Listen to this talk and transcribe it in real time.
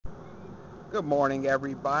Good morning,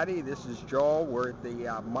 everybody. This is Joel. We're at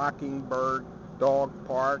the Mockingbird Dog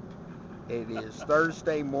Park. It is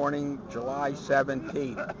Thursday morning, July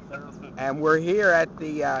 17th, and we're here at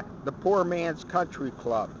the Poor Man's Country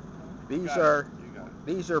Club. These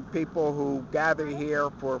are people who gather here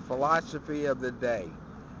for philosophy of the day,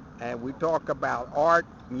 and we talk about art,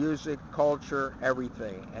 music, culture,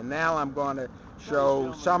 everything. And now I'm going to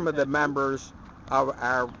show some of the members of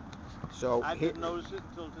our. So I didn't notice it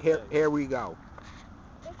until today. here we go.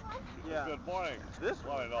 Yeah. Good morning. This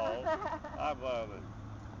one and all. I'm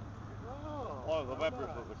one of the members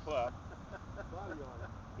of the club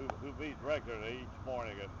who meet regularly each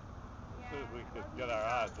morning as soon as we can get our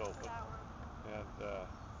eyes open. And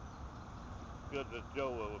good that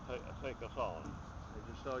Joe will take us on.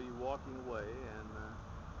 I just saw you walking away, and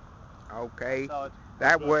Okay, saw it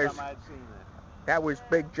that the was first time I'd seen that. that was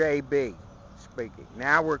Big JB speaking.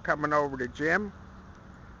 Now we're coming over to Jim.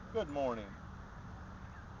 Good morning.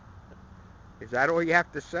 Is that all you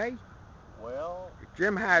have to say? Well,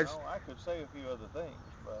 Jim has I could say a few other things,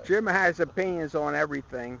 but Jim has opinions on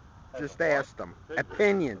everything. Has Just a what? ask them.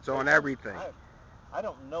 Opinions on everything. I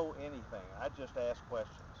don't know anything. I just ask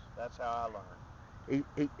questions. That's how I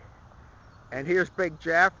learn. And here's Big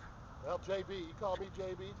Jeff. Well, JB, you call me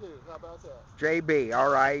JB too. How about that? JB, all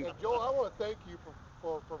right. And Joel, I want to thank you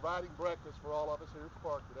for providing breakfast for all of us here at the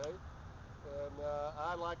park today. And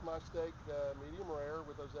I like my steak medium rare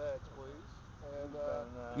with those eggs, please.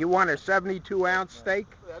 And You want a 72-ounce steak?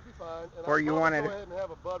 that'd be fine. And Or I'll you probably wanted go ahead and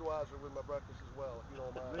have a Budweiser with my breakfast as well, if you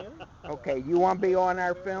don't mind. Really? Okay, you want to be on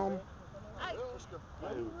our film? I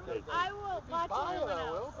will watch Fine, everyone I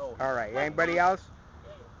else. will. All right. Anybody else?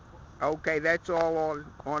 Okay, that's all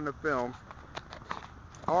on the film.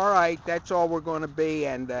 All right, that's all we're going to be,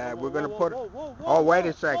 and we're going to put. Oh, wait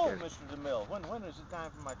a second. Whoa, Mr. DeMille, when is it time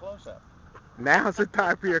for my close-up? Now's the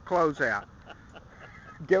time for your closeout.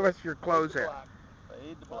 Give us your closeout.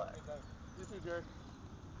 Fade to black. You too, Jerry.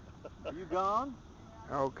 Are you gone?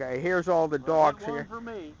 Okay, here's all the dogs One here. for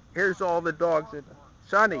me. Here's all the dogs.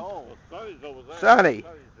 Sonny, Oh, Sonny's over there. Sonny.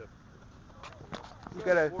 Sonny's just you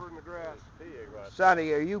gotta. Watering the grass. peeing right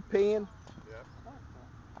Sonny, are you peeing?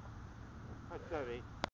 Hi, Sonny.